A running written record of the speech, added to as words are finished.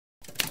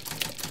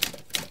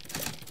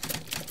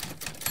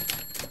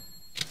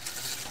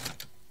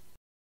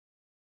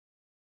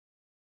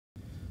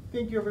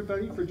Thank you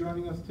everybody for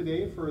joining us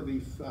today for the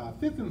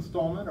fifth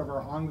installment of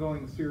our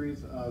ongoing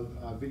series of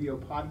video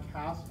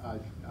podcasts,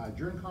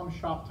 JOURNcomm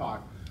Shoptalk,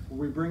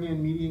 where we bring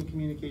in media and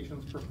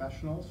communications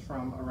professionals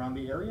from around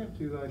the area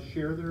to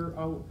share their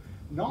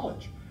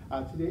knowledge.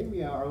 Today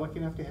we are lucky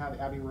enough to have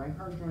Abby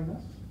Rhinehart join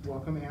us.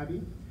 Welcome,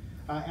 Abby.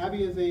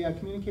 Abby is a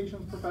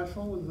communications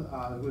professional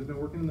who has been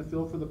working in the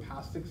field for the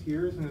past 6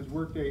 years and has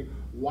worked a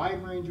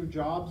wide range of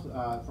jobs,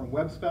 from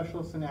web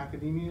specialist in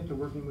academia to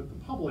working with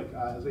the public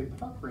as a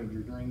park ranger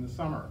during the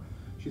summer.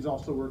 She's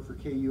also worked for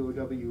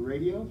KUOW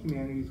Radio,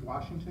 Humanities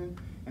Washington,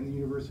 and the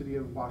University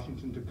of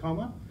Washington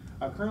Tacoma.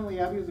 Currently,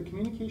 Abby is a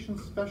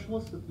communications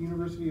specialist at the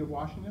University of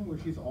Washington, where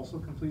she's also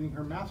completing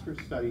her master's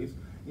studies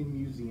in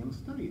museum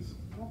studies.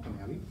 Welcome,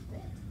 Abby.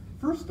 Thanks.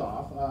 First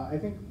off, I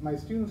think my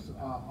students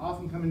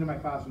often come into my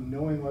class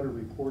knowing what a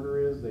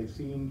reporter is. They've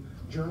seen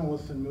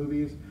journalists in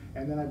movies,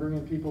 and then I bring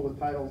in people with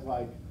titles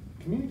like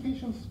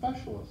communications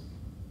specialist.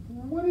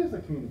 What is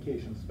a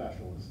communications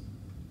specialist?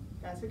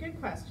 That's a good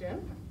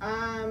question.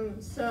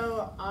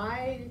 So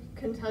I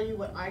can tell you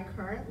what I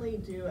currently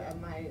do at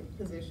my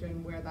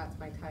position where that's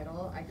my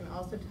title. I can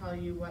also tell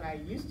you what I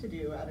used to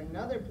do at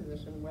another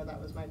position where that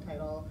was my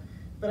title.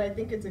 But I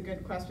think it's a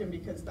good question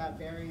because that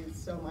varies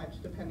so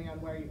much depending on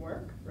where you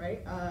work,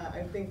 right?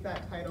 I think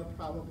that title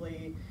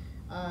probably,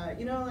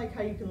 you know, like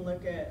how you can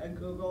look at a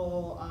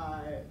Google,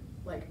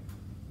 like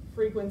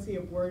frequency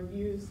of word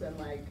use, and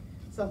like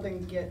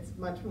something gets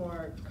much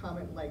more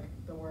common, like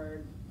the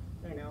word,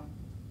 I don't know,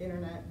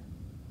 internet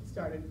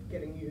started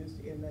getting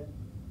used in the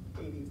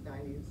 80s,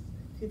 90s,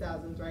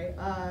 2000s, right?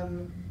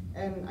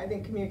 And I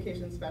think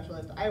communication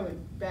specialist, I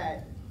would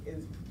bet,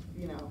 is,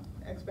 you know,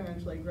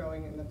 exponentially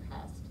growing in the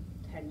past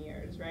 10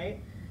 years, right?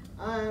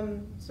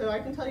 So I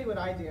can tell you what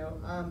I do,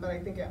 but I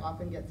think it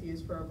often gets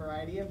used for a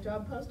variety of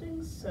job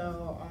postings,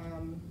 so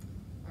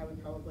I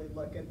would probably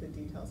look at the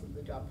details of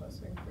the job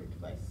posting for each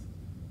place.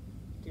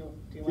 Do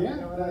you want to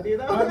know what I do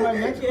though? My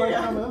next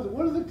question is,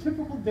 what does a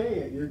typical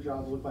day at your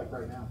job look like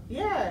right now?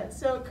 Yeah,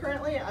 so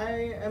currently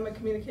I am a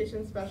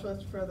communications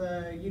specialist for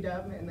the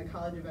UW in the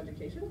College of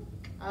Education,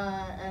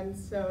 and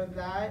so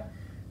that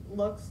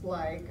looks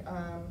like,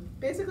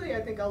 basically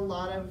I think a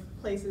lot of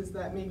places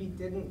that maybe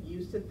didn't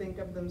used to think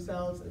of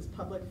themselves as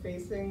public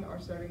facing are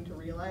starting to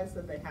realize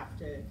that they have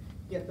to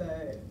get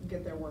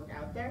their work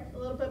out there a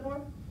little bit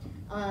more.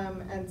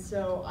 And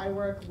so I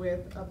work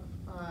with a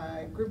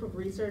group of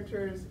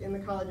researchers in the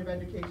College of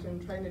Education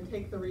trying to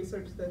take the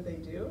research that they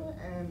do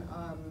and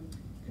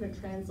kind of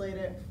translate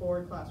it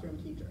for classroom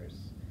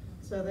teachers.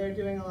 So they're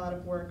doing a lot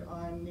of work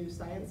on new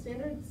science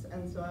standards,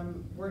 and so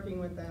I'm working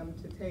with them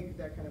to take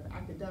their kind of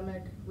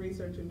academic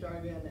research and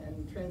jargon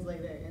and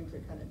translate it into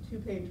kind of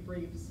 2-page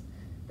briefs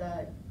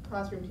that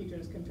classroom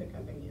teachers can pick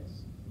up and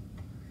use.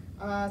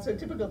 So a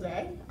typical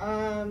day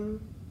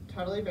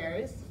totally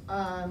varies,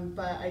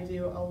 but I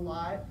do a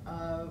lot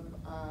of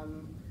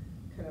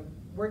kind of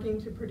working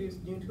to produce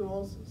new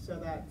tools, so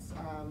that's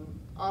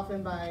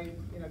often by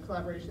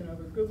collaboration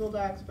over Google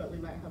Docs, but we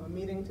might have a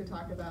meeting to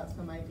talk about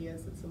some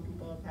ideas that some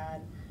people have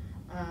had,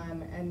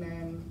 and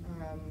then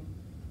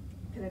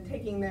kind of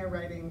taking their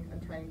writing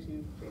and trying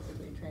to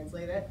basically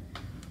translate it.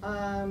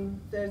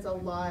 There's a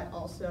lot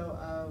also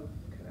of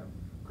kind of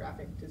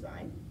graphic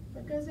design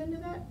that goes into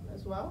that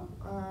as well,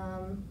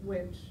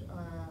 which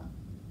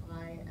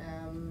I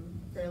am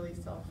fairly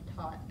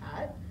self-taught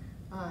at,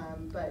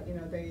 but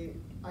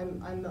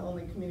I'm the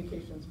only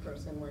communications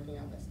person working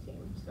on this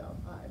team, so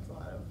it's a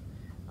lot of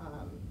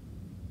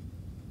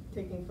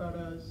taking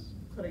photos,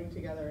 putting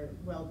together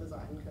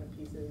well-designed kind of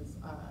pieces.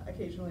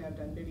 Occasionally I've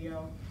done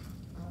video.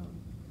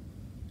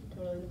 It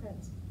totally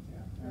depends.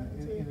 Yeah,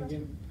 and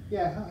again,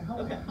 yeah,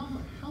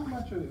 how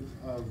much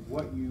of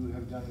what you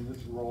have done in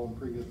this role and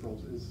previous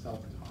roles is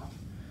self-taught?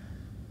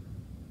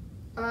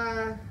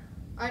 I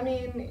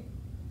mean,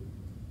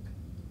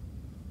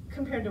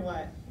 compared to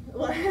what?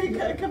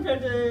 Like,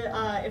 compared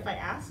to if I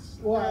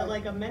asked,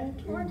 like a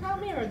mentor taught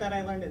me, or that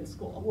I learned in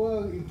school?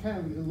 Well, kind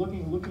of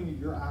looking at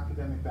your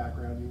academic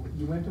background,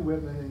 you went to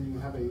Whitman and you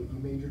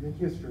majored in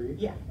history.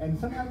 Yeah. And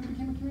somehow you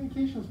became a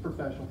communications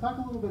professional. Talk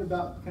a little bit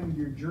about kind of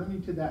your journey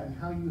to that and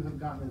how you have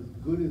gotten as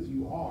good as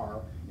you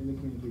are in the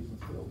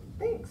communications field.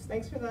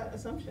 Thanks for that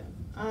assumption.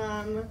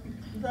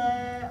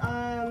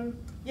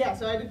 Yeah,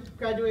 so I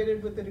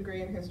graduated with a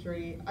degree in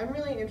history. I'm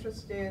really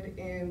interested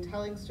in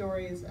telling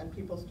stories and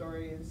people's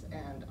stories,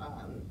 and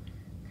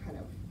kind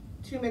of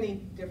too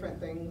many different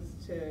things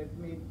to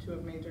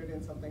have majored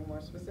in something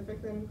more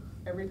specific than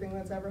everything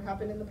that's ever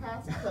happened in the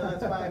past. So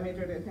that's why I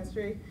majored in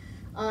history.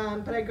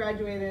 But I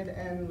graduated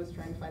and was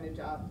trying to find a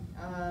job,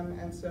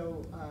 and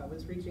so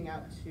was reaching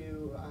out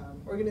to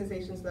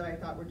organizations that I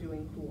thought were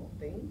doing cool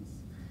things.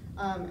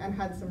 And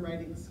had some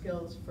writing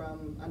skills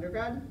from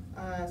undergrad.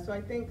 So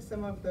I think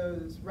some of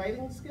those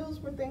writing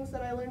skills were things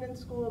that I learned in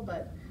school,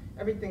 but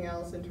everything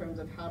else in terms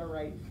of how to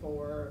write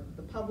for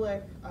the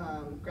public,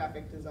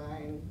 graphic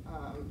design,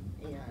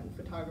 and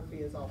photography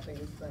is all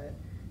things that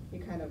you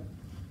kind of,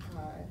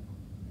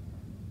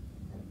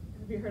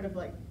 have you heard of,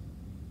 like,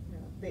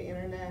 the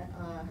internet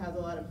has a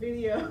lot of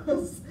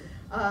videos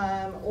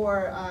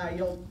Or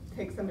you'll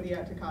take somebody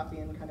out to coffee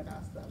and kind of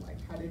ask them, like,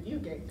 how did you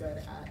get good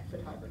at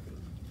photography?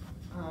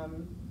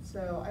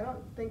 So I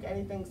don't think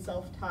anything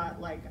self-taught,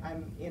 like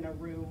I'm in a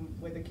room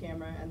with a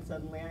camera and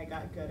suddenly I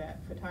got good at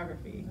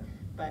photography,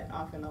 but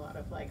often a lot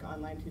of like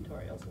online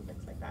tutorials and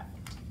things like that.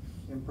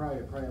 And probably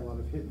a lot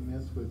of hit and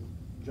miss with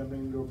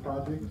jumping into a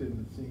project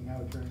and seeing how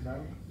it turns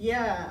out?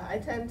 Yeah, I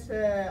tend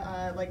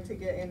to like to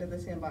get into the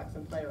sandbox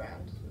and play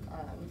around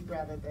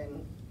rather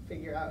than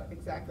figure out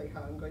exactly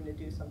how I'm going to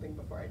do something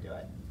before I do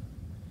it.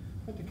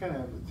 I'd like to kind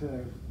of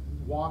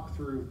walk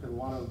through, because a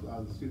lot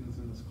of the students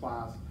in this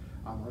class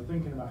are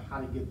thinking about how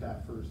to get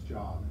that first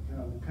job,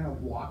 kind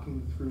of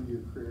walking through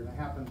your career. And I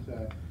happen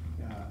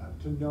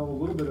to know a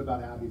little bit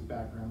about Abby's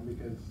background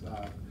because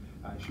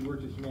she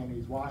worked at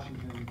Humanities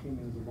Washington and came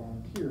in as a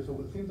volunteer.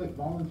 So it seems like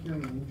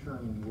volunteering and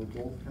interning were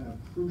both kind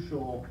of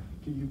crucial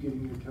to you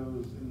getting your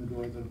toes in the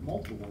doors of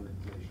multiple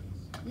organizations.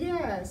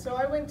 Yeah, so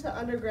I went to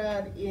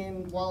undergrad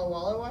in Walla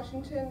Walla,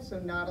 Washington, so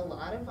not a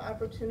lot of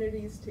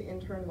opportunities to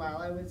intern while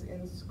I was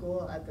in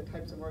school at the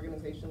types of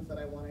organizations that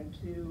I wanted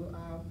to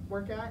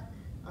work at.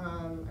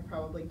 I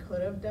probably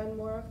could have done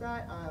more of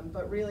that,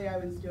 but really I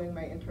was doing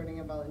my interning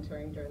and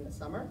volunteering during the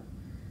summer.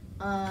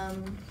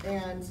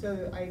 And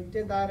so I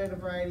did that at a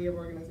variety of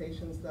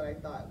organizations that I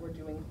thought were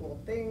doing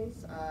cool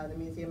things. The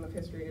Museum of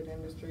History and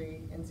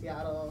Industry in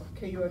Seattle,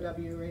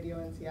 KUOW Radio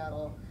in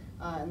Seattle,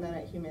 and then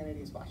at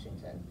Humanities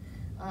Washington.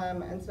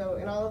 And so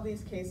in all of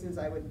these cases,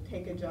 I would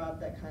take a job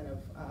that kind of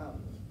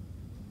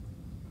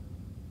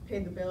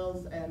paid the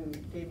bills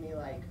and gave me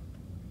like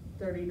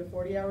 30 to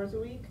 40 hours a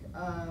week,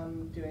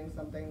 doing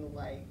something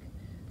like,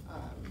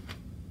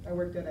 I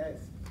worked at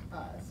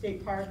a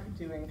state park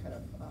doing kind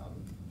of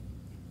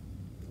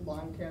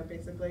lawn care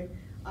basically,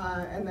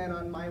 and then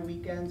on my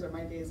weekends or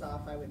my days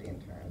off I would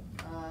intern.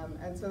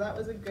 And so that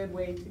was a good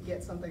way to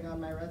get something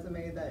on my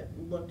resume that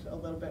looked a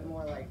little bit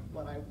more like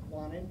what I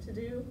wanted to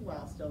do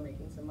while still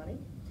making some money.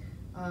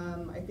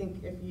 I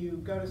think if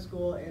you go to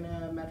school in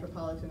a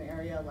metropolitan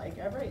area like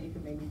Everett, you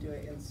can maybe do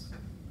it in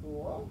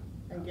school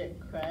and get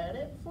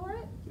credit for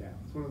it. Yeah,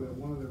 it's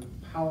one of the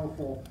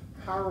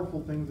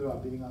powerful things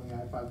about being on the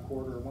I-5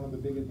 corridor. One of the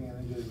big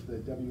advantages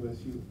that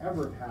WSU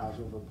Everett has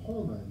over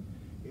Pullman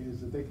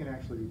is that they can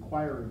actually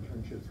require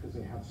internships because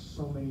they have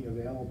so many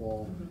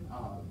available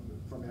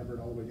from Everett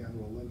all the way down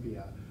to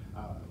Olympia.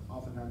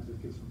 Oftentimes the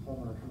kids from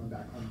Pullman are coming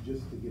back home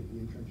just to get the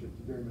internship,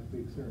 very much the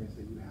experience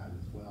that you had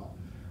as well.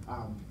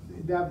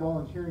 That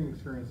volunteering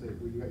experience that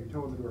you got your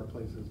toe in the door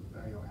places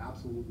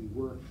absolutely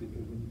worked,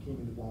 because when you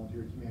came into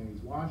volunteer at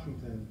Humanities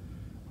Washington,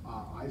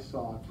 I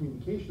saw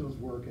communications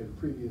work at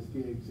previous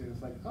gigs, and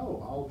it's like,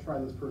 oh, I'll try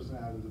this person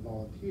out as a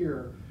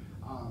volunteer.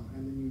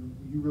 And then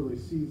you really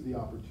seized the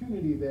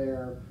opportunity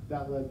there.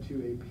 That led to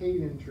a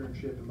paid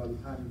internship, and by the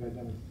time you got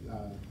done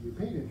with your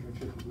paid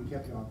internship, we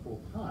kept you on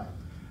full time.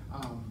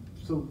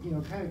 So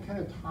kind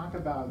of talk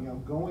about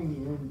going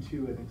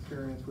into an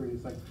experience where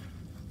it's like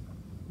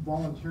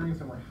volunteering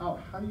somewhere.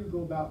 How do you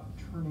go about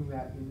turning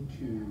that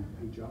into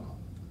a job?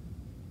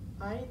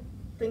 I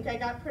think I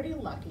got pretty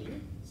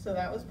lucky, so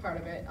that was part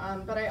of it.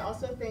 But I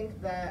also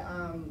think that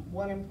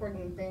one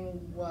important thing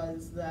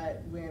was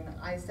that when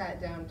I sat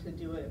down to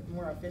do a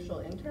more official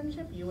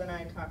internship, you and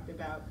I talked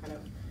about kind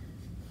of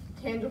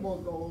tangible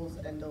goals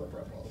and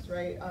deliverables,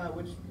 right?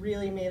 Which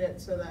really made it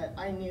so that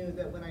I knew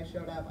that when I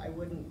showed up, I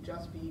wouldn't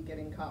just be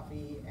getting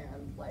coffee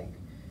and like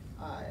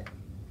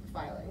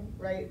filing,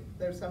 right?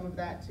 There's some of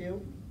that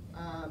too.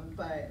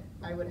 But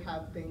I would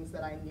have things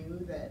that I knew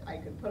that I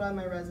could put on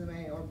my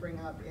resume or bring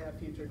up in a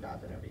future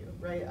job interview,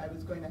 right? I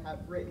was going to have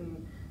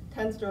written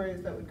 10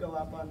 stories that would go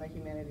up on the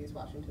Humanities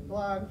Washington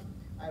blog.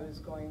 I was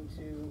going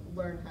to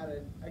learn how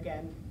to,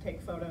 again,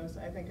 take photos.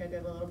 I think I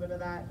did a little bit of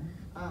that.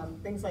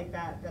 Things like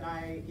that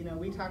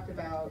we talked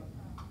about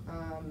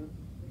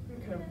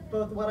kind of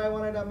both what I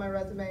wanted on my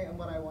resume and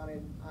what I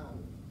wanted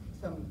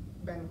some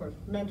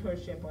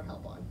mentorship or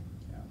help on.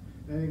 Yeah,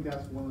 and I think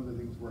that's one of the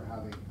things we're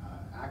having.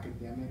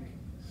 Academic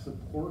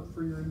support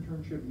for your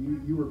internship.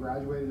 You were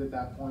graduated at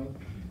that point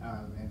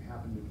and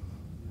happened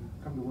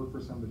to come to work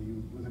for somebody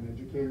who was an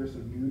educator, so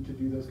new to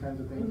do those kinds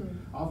of things.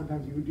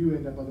 Oftentimes you do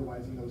end up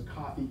otherwise in those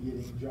coffee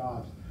getting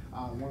jobs.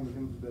 One of the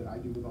things that I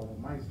do with all of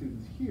my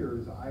students here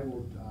is I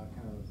will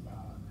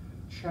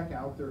check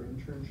out their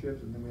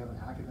internships, and then we have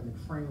an academic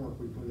framework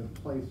we put in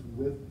place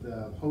with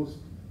the host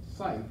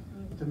site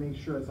to make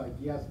sure it's like,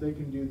 yes, they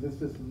can do this,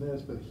 this, and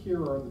this, but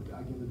here are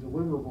the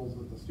deliverables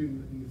that the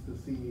student needs to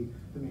see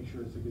to make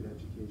sure it's a good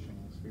educational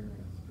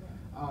experience.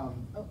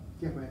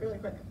 Yeah, go ahead. Really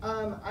quick.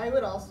 I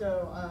would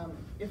also,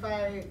 if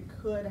I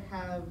could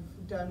have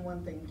done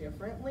one thing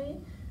differently,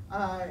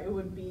 it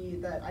would be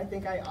that I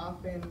think I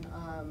often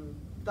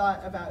thought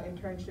about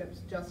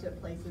internships just at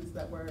places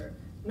that were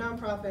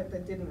nonprofit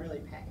that didn't really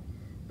pay.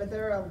 But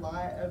there are a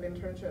lot of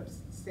internships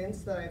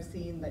since that I've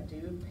seen that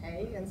do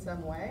pay in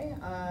some way.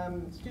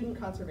 Student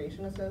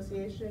Conservation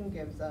Association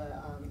gives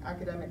a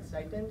academic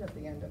stipend at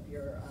the end of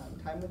your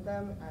time with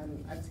them,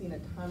 and I've seen a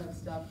ton of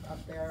stuff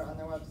up there on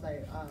their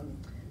website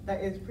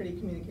that is pretty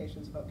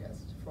communications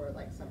focused for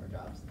like summer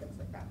jobs, things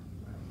like that.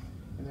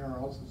 And there are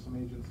also some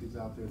agencies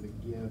out there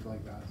that give,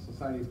 like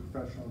Society of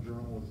Professional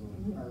Journalism,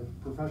 or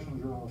Professional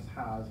Journalists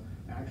has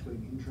actually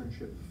an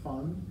internship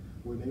fund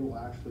where they will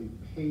actually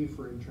pay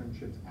for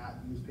internships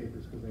at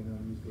newspapers because they know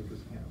newspapers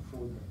can't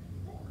afford them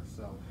anymore.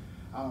 So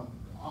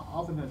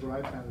oftentimes what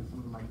I've found is some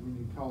of my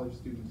community college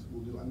students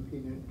will do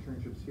unpaid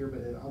internships here, but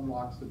it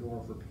unlocks the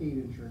door for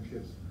paid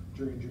internships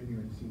during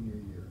junior and senior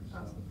years.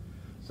 Awesome.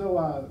 So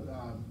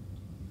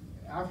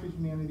after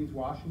Humanities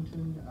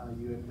Washington,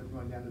 you ended up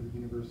going down to the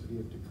University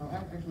of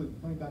Tacoma. Actually,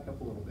 let me back up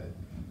a little bit.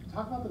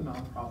 Talk about the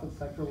nonprofit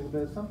sector a little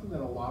bit. It's something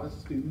that a lot of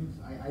students,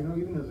 I know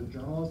even as a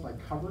journalist, I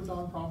covered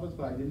nonprofits,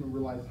 but I didn't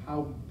realize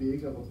how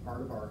big of a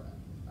part of our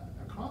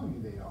economy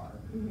they are.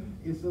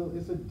 It's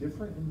a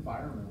different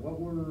environment.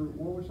 What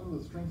were some of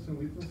the strengths and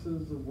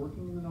weaknesses of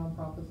working in the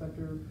nonprofit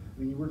sector? I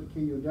mean, you worked at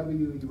KUOW,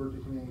 you worked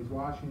at Humanities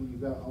Washington,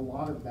 you've got a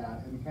lot of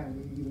that, and kind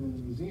of even in the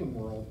museum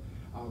world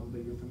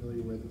that you're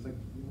familiar with. It's like,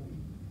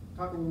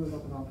 talk a little bit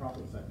about the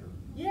nonprofit sector.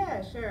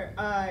 Yeah, sure.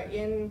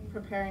 In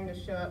preparing to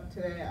show up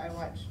today, I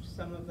watched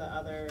some of the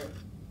other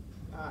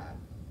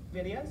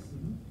videos.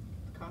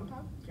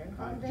 JOURNcomm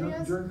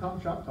videos?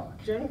 JOURNcomm Shoptalk.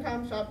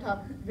 JOURNcomm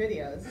Shoptalk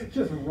videos.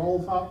 Just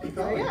rolls off the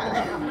tongue.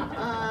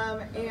 Yeah.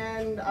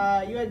 And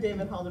you had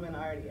David Haldeman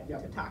already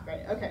to talk,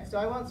 right? Okay, so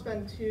I won't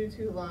spend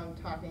too long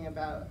talking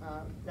about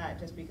that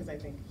just because I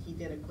think he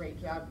did a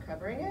great job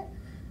covering it.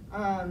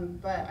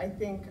 But I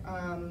think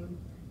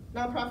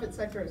nonprofit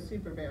sector is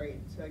super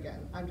varied. So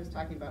again, I'm just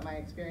talking about my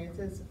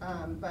experiences.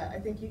 But I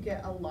think you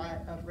get a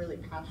lot of really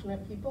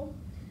passionate people.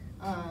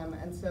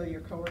 And so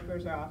your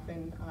coworkers are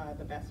often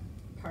the best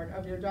part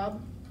of your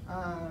job.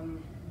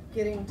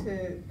 Getting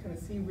to kind of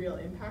see real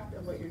impact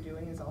of what you're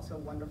doing is also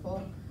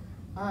wonderful.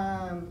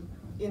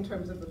 In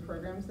terms of the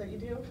programs that you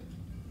do,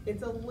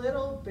 it's a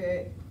little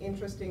bit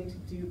interesting to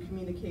do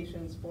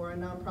communications for a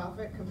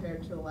nonprofit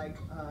compared to like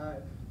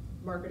a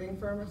marketing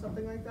firm or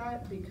something like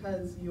that,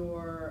 because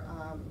your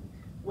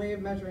way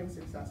of measuring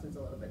success is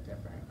a little bit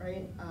different,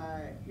 right?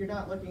 You're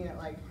not looking at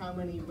like how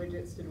many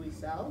widgets did we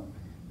sell.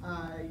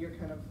 Your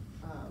kind of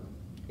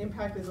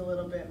impact is a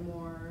little bit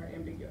more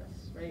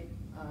ambiguous, right?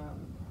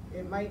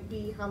 It might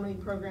be how many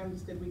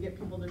programs did we get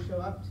people to show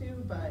up to,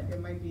 but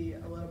it might be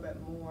a little bit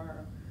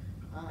more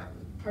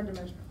hard to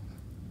measure.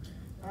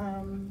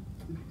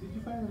 Did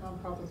you find in the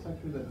nonprofit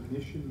sector that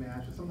mission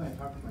match is something I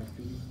talk to my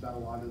students about a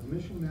lot? Does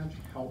mission match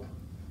help?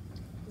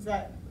 Is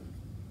that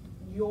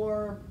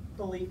your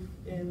belief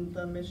in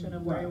the mission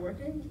of where you're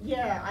working?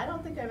 Yeah, I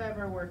don't think I've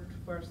ever worked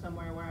for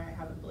somewhere where I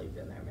haven't believed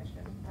in their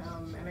mission,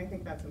 and I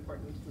think that's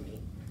important to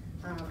me.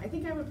 I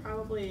think I would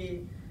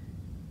probably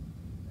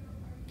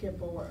get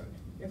bored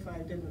if I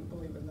didn't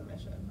believe in the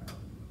mission.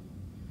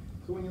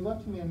 So when you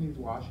left Humanities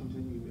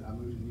Washington, you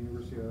moved to the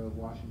University of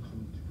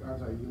Washington.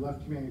 You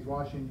left Humanities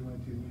Washington, you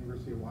went to the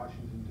University of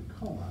Washington,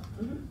 Tacoma.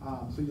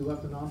 So you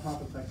left the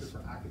nonprofit sector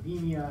for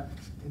academia.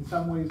 In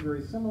some ways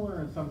very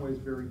similar, in some ways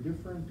very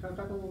different. Talk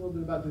a little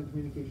bit about doing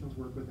communications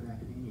work within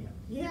academia.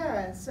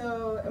 Yeah,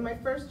 so in my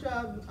first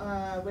job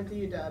with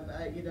the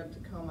UW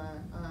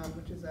Tacoma,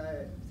 which is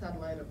a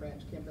satellite of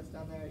Ranch campus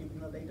down there,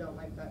 even though they don't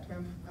like that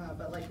term,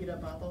 but like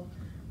UW Bothell.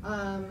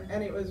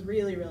 And it was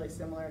really, really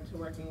similar to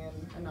working in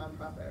a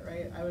nonprofit,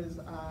 right? I was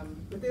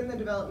within the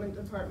development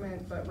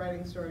department, but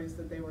writing stories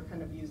that they were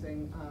kind of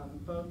using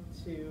both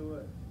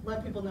to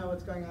let people know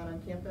what's going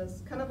on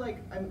campus. Kind of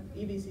like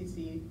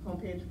EBCC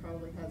homepage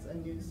probably has a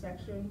news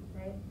section,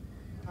 right?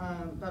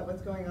 About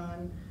what's going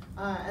on.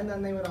 And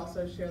then they would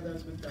also share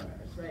those with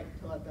donors, right?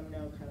 To let them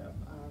know kind of,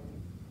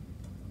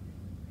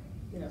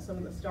 you know, some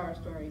of the star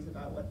stories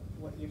about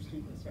what your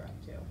students are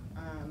up to.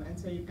 And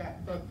so you've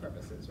got both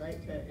purposes,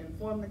 right? To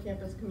inform the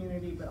campus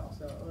community, but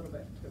also a little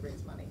bit to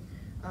raise money.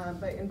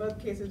 But in both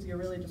cases, you're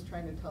really just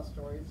trying to tell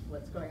stories,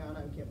 what's going on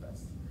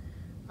campus.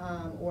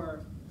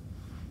 Or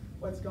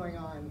what's going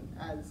on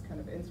as kind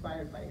of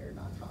inspired by your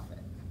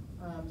nonprofit.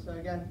 So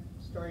again,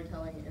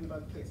 storytelling in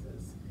both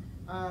cases.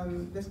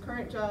 This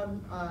current job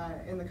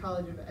in the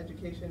College of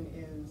Education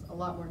is a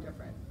lot more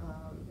different.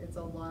 It's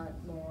a lot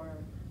more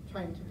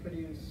trying to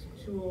produce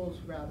tools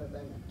rather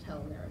than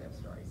tell narrative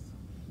stories.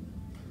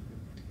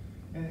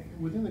 And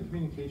within the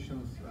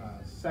communications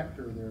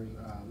sector, there's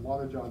a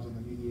lot of jobs on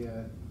the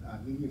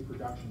media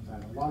production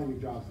side. A lot of your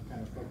jobs are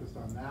kind of focused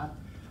on that.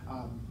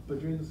 But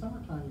during the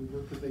summertime, you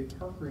work as a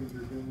park ranger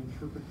doing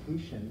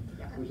interpretation,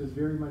 which is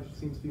very much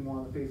seems to be more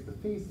on the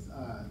face-to-face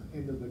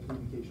end of the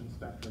communication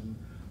spectrum.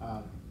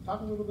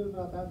 Talk a little bit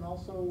about that, and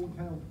also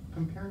kind of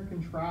compare and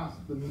contrast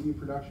the media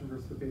production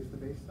versus the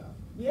face-to-face stuff.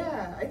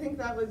 Yeah, I think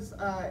that was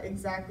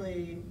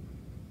exactly,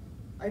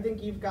 I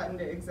think you've gotten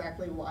to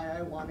exactly why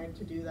I wanted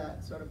to do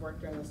that sort of work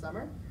during the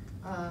summer.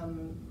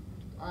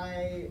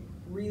 I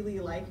really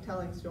like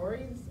telling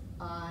stories.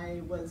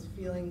 I was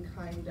feeling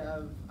kind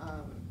of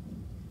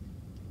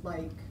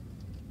like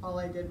all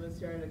I did was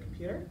stare at a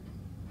computer,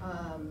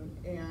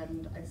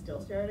 and I still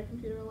stare at a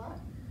computer a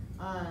lot.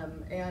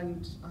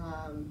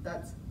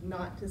 That's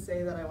not to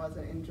say that I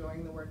wasn't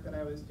enjoying the work that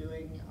I was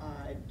doing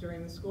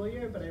during the school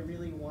year, but I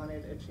really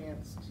wanted a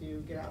chance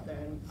to get out there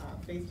and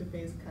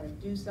face-to-face kind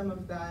of do some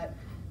of that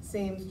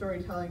same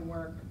storytelling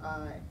work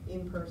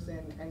in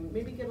person and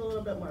maybe get a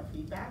little bit more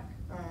feedback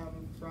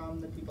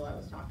from the people I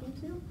was talking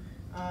to.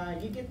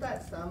 You get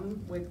that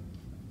some with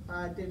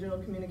digital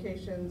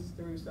communications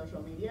through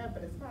social media,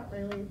 but it's not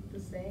really the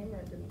same.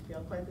 It didn't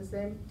feel quite the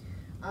same.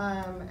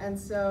 And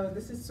so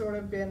this has sort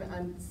of been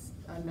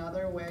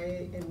another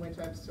way in which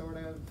I've sort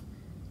of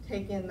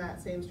taken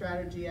that same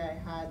strategy I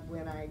had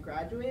when I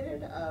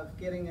graduated of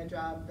getting a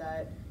job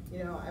that,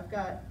 you know, I've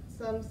got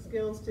some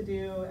skills to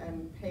do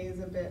and pays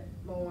a bit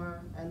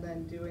more, and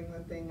then doing the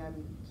thing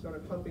I'm sort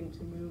of hoping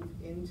to move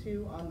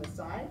into on the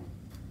side.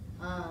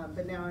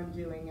 But now I'm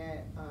doing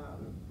it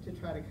to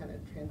try to kind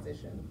of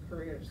transition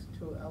careers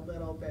to a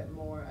little bit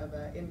more of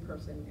an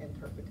in-person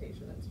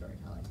interpretation and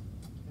storytelling.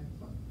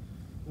 Excellent.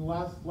 The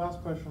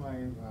last question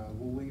I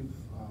will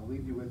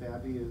leave you with,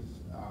 Abby, is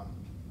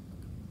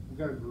we've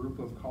got a group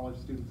of college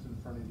students in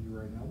front of you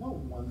right now. What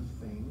one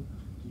thing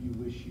do you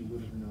wish you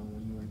would have known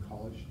when you were in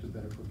college to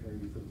better prepare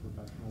you for the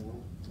professional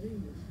world?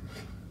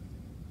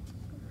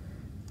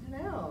 I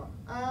know.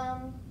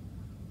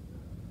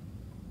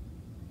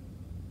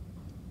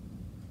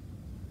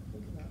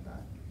 Think about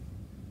that.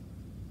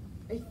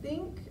 I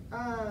think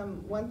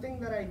one thing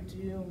that I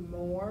do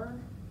more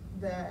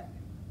that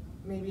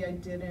maybe I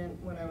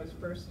didn't when I was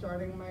first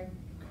starting my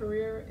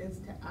career is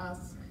to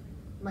ask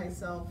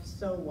myself,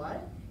 so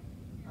what?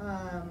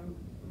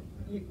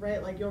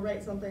 Right, like you'll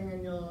write something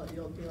and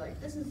you'll be like,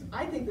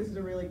 I think this is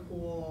a really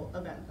cool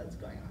event that's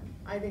going on.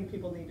 I think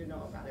people need to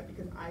know about it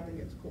because I think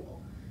it's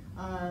cool.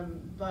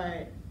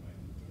 But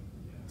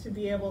to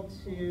be able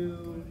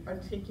to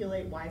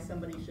articulate why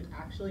somebody should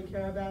actually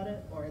care about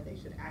it or they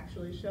should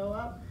actually show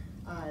up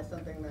is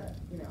something that,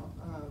 you know,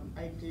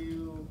 I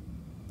do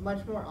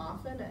much more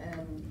often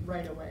and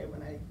right away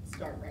when I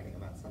start writing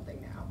about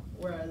something now.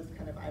 Whereas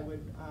kind of I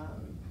would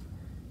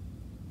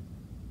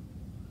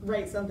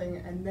write something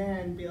and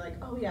then be like,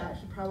 oh yeah, I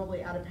should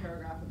probably add a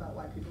paragraph about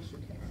why people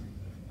should care.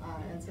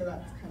 And so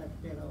that's kind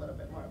of been a little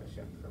bit more of a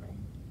shift for me.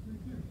 Very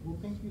good. Well,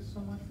 thank you so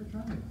much for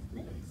joining us.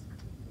 Thanks.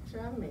 Thanks for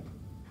having me.